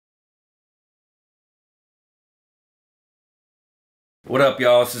What up,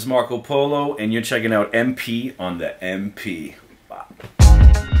 y'all? This is Marco Polo, and you're checking out MP on the MP. Bop.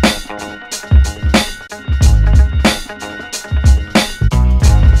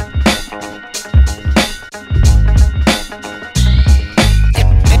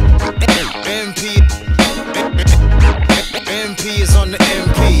 MP is on the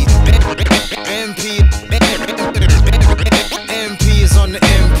MP. MP is on the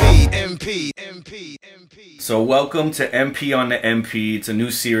MP. So welcome to MP on the MP. It's a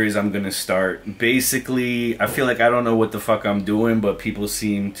new series I'm gonna start. Basically, I feel like I don't know what the fuck I'm doing, but people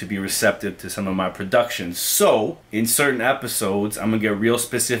seem to be receptive to some of my productions. So in certain episodes, I'm gonna get real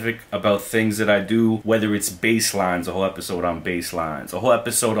specific about things that I do, whether it's bass lines, a whole episode on bass lines, a whole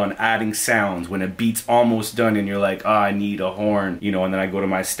episode on adding sounds when a beat's almost done and you're like, oh, I need a horn, you know, and then I go to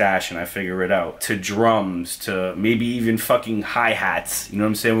my stash and I figure it out, to drums, to maybe even fucking hi-hats. You know what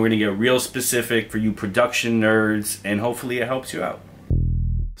I'm saying? We're gonna get real specific for you production nerds, and hopefully it helps you out.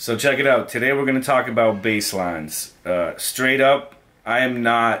 So check it out. Today we're going to talk about bass lines. Straight up, I am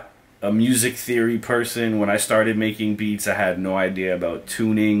not a music theory person. When I started making beats, I had no idea about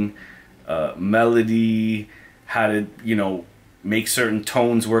tuning, melody, how to, you know, make certain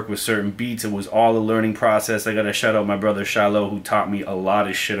tones work with certain beats. It was all a learning process. I gotta shout out my brother Shiloh, who taught me a lot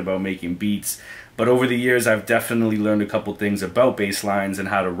of shit about making beats. But over the years, I've definitely learned a couple things about bass lines and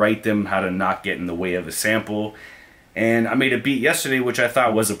how to write them, how to not get in the way of a sample. And I made a beat yesterday which I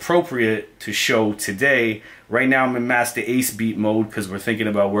thought was appropriate to show today. Right now I'm in Master Ace beat mode because we're thinking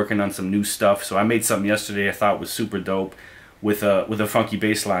about working on some new stuff. So I made something yesterday I thought was super dope with a funky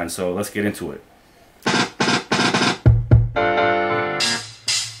bass line. So let's get into it.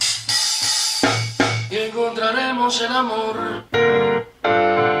 Encontraremos el amor.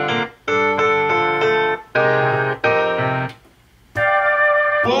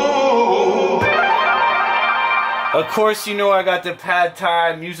 Of course, you know I got the pad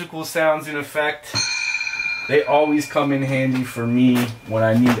thai musical sounds in effect. They always come in handy for me when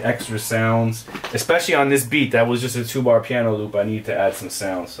I need extra sounds. Especially on this beat, that was just a 2-bar piano loop. I need to add some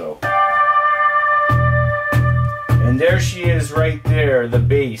sounds, so. And there she is right there, the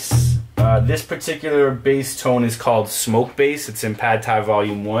bass. This particular bass tone is called Smoke Bass. It's in Pad Thai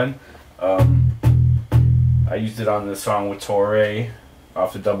Volume 1. I used it on the song with Torre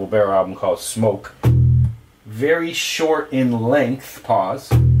off the Double Barrel album called Smoke. Very short in length,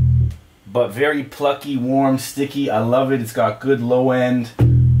 pause, but very plucky, warm, sticky. I love it. It's got good low end,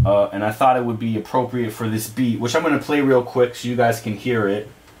 and I thought it would be appropriate for this beat, which I'm going to play real quick so you guys can hear it.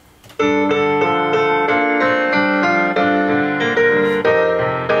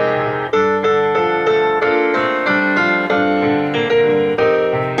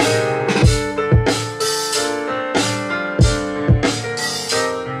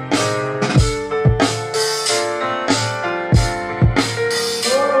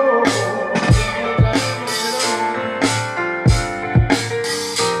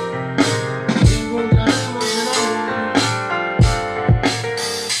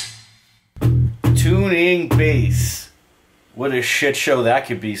 Tuning bass. What a shit show that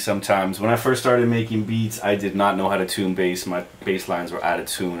could be sometimes. When I first started making beats, I did not know how to tune bass. My bass lines were out of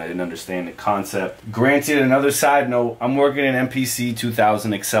tune. I didn't understand the concept. Granted, another side note, I'm working in MPC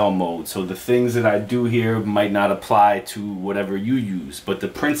 2000 Excel mode, so the things that I do here might not apply to whatever you use, but the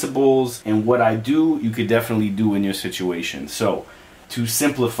principles and what I do, you could definitely do in your situation. So, to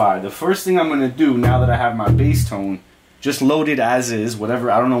simplify, the first thing I'm going to do now that I have my bass tone, just load it as is,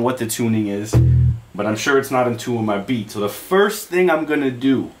 whatever, I don't know what the tuning is, but I'm sure it's not in tune with my beat. So the first thing I'm gonna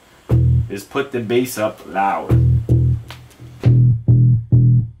do is put the bass up loud.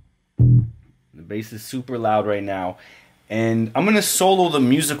 The bass is super loud right now. And I'm gonna solo the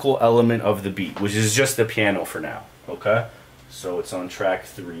musical element of the beat, which is just the piano for now, okay? So it's on track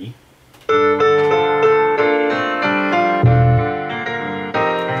 3.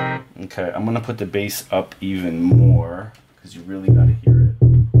 Okay, I'm gonna put the bass up even more because you really gotta hear it.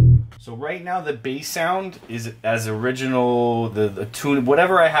 So right now the bass sound is as original, the tune,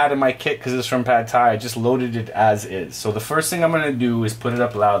 whatever I had in my kit, because it's from Pad Thai, I just loaded it as is. So the first thing I'm gonna do is put it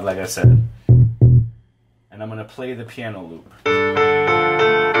up loud, like I said, and I'm gonna play the piano loop.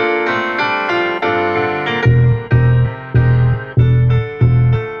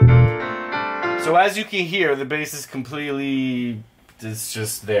 So as you can hear, the bass is completely, it's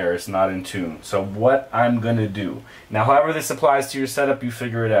just there, it's not in tune. So what I'm gonna do, now however this applies to your setup, you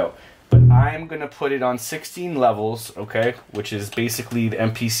figure it out. But I'm gonna put it on 16 levels, okay, which is basically the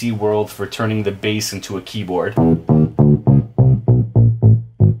MPC world for turning the bass into a keyboard.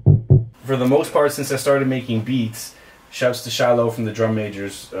 For the most part, since I started making beats, shouts to Shiloh from the Drum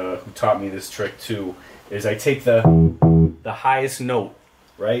Majors, who taught me this trick too, is I take the the highest note,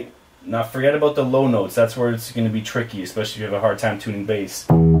 right? Now forget about the low notes. That's where it's going to be tricky, especially if you have a hard time tuning bass.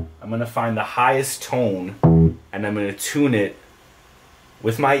 I'm going to find the highest tone, and I'm going to tune it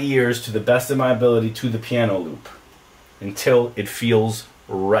with my ears to the best of my ability to the piano loop until it feels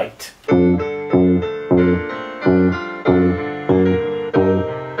right.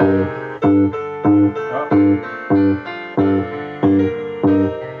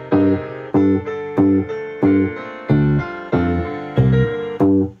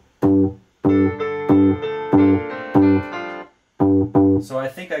 So I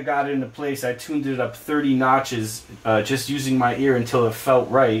think I got it into place. I tuned it up 30 notches just using my ear until it felt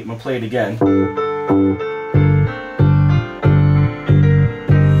right. I'm going to play it again.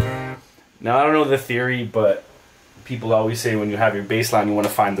 Now I don't know the theory, but people always say when you have your bass line you want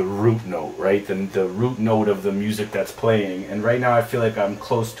to find the root note, right? The root note of the music that's playing. And right now I feel like I'm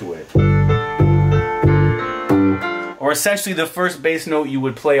close to it. Or essentially the first bass note you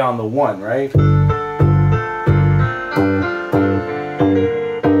would play on the one, right?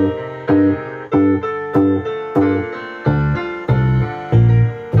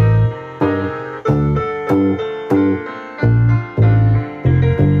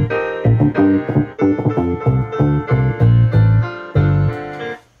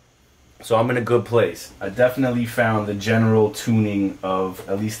 So I'm in a good place. I definitely found the general tuning of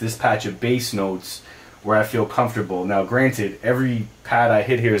at least this patch of bass notes where I feel comfortable. Now granted, every pad I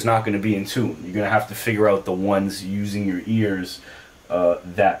hit here is not going to be in tune. You're going to have to figure out the ones using your ears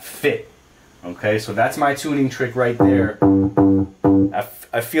that fit. Okay, so that's my tuning trick right there.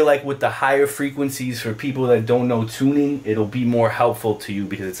 I feel like with the higher frequencies, for people that don't know tuning, it'll be more helpful to you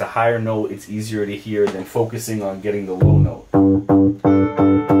because it's a higher note, it's easier to hear than focusing on getting the low note.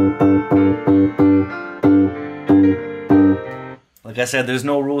 Like I said, there's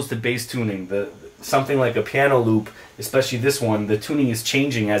no rules to bass tuning. Something like a piano loop, especially this one, the tuning is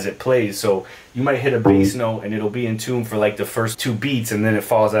changing as it plays. So you might hit a bass note and it'll be in tune for like the first 2 beats and then it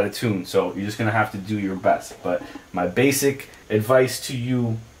falls out of tune. So you're just going to have to do your best. But my basic advice to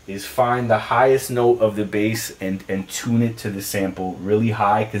you is find the highest note of the bass and tune it to the sample really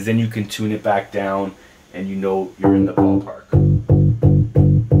high, because then you can tune it back down and you know you're in the ballpark.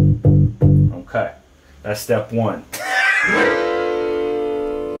 Okay, that's step 1.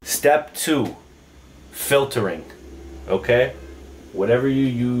 Step 2, filtering. Okay, whatever you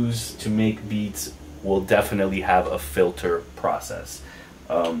use to make beats will definitely have a filter process.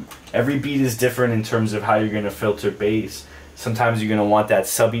 Every beat is different in terms of how you're going to filter bass. Sometimes you're going to want that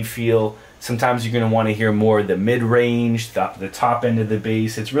subby feel. Sometimes you're going to want to hear more of the mid-range, the top end of the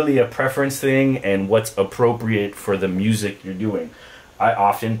bass. It's really a preference thing and what's appropriate for the music you're doing. I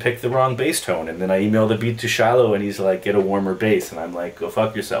often pick the wrong bass tone, and then I email the beat to Shiloh and he's like, get a warmer bass, and I'm like, go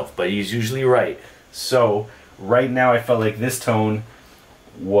fuck yourself. But he's usually right. So right now I felt like this tone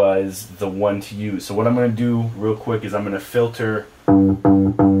was the one to use. So what I'm going to do real quick is I'm going to filter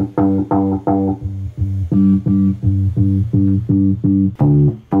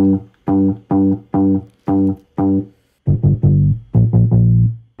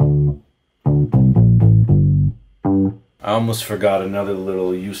I almost forgot another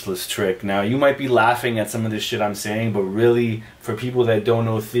little useless trick. Now, you might be laughing at some of this shit I'm saying, but really, for people that don't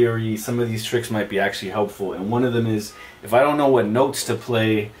know theory, some of these tricks might be actually helpful. And one of them is, if I don't know what notes to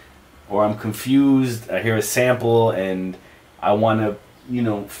play, or I'm confused, I hear a sample, and I want to, you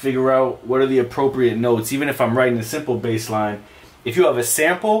know, figure out what are the appropriate notes, even if I'm writing a simple bass line. If you have a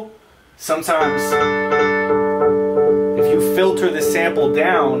sample, sometimes, if you filter the sample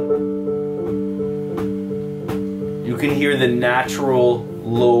down, you can hear the natural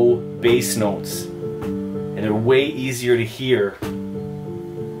low bass notes, and they're way easier to hear.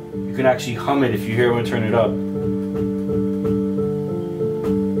 You can actually hum it if you hear when I turn it up.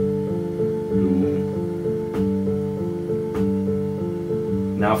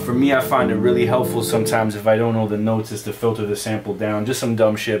 Now for me, I find it really helpful sometimes if I don't know the notes is to filter the sample down. Just some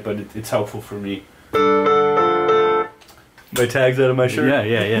dumb shit, but it's helpful for me. My tag's out of my shirt?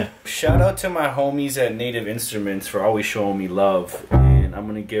 Yeah. Shout out to my homies at Native Instruments for always showing me love. And I'm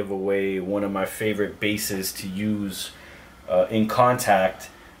going to give away one of my favorite basses to use in Contact.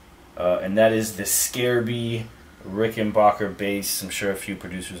 And that is the Scarby Rickenbacker bass. I'm sure a few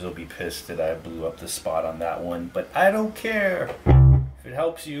producers will be pissed that I blew up the spot on that one. But I don't care. If it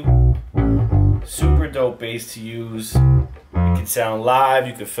helps you. Super dope bass to use. It can sound live.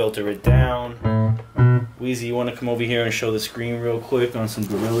 You can filter it down. Weezy, you want to come over here and show the screen real quick on some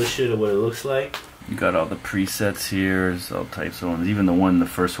gorilla shit of what it looks like? You got all the presets here, there's all types of ones. Even the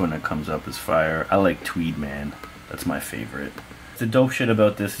first one that comes up is fire. I like Tweed Man, that's my favorite. The dope shit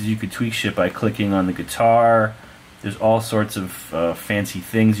about this is you could tweak shit by clicking on the guitar, There's all sorts of fancy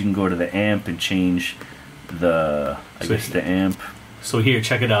things. You can go to the amp and change the, the amp. So here,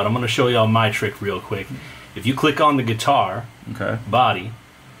 check it out. I'm going to show y'all my trick real quick. If you click on the guitar body,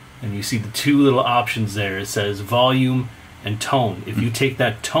 and you see the two little options there, it says volume and tone. If you take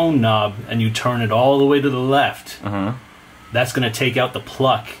that tone knob and you turn it all the way to the left, that's going to take out the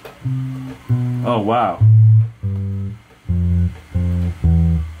pluck. Oh, wow.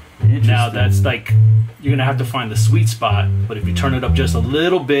 Now that's like, you're going to have to find the sweet spot, but if you turn it up just a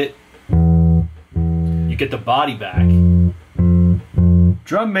little bit, you get the body back.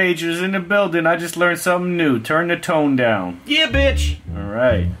 Drum majors in the building. I just learned something new. Turn the tone down. Yeah, bitch!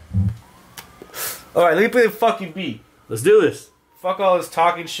 Alright. Alright, let me play the fucking beat. Let's do this. Fuck all this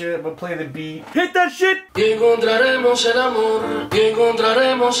talking shit. I'm gonna play the beat. Hit that shit!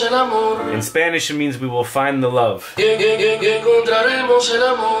 In Spanish, it means we will find the love.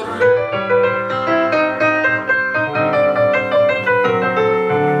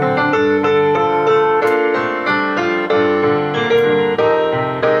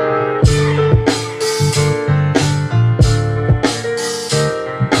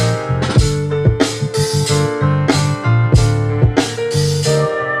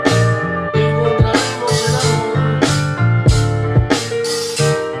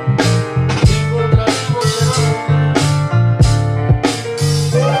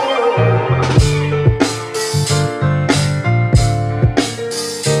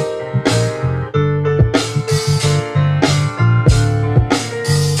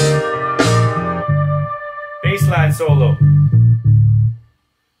 Bassline solo.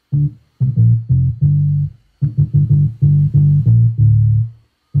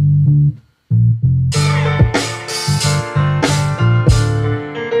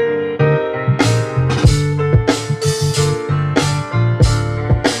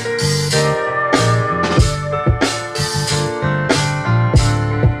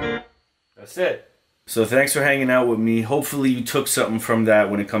 That's it. So thanks for hanging out with me. Hopefully you took something from that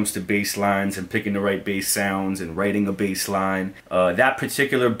when it comes to bass lines and picking the right bass sounds and writing a bass line. That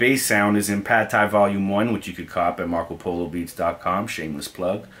particular bass sound is in Pad Thai Volume 1, which you could cop at MarcoPoloBeats.com. Shameless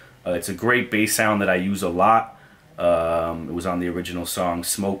plug. It's a great bass sound that I use a lot. It was on the original song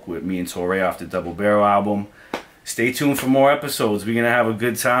Smoke with me and Torre off the Double Barrel album. Stay tuned for more episodes. We're going to have a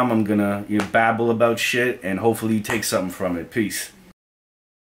good time. I'm going to babble about shit and hopefully you take something from it. Peace.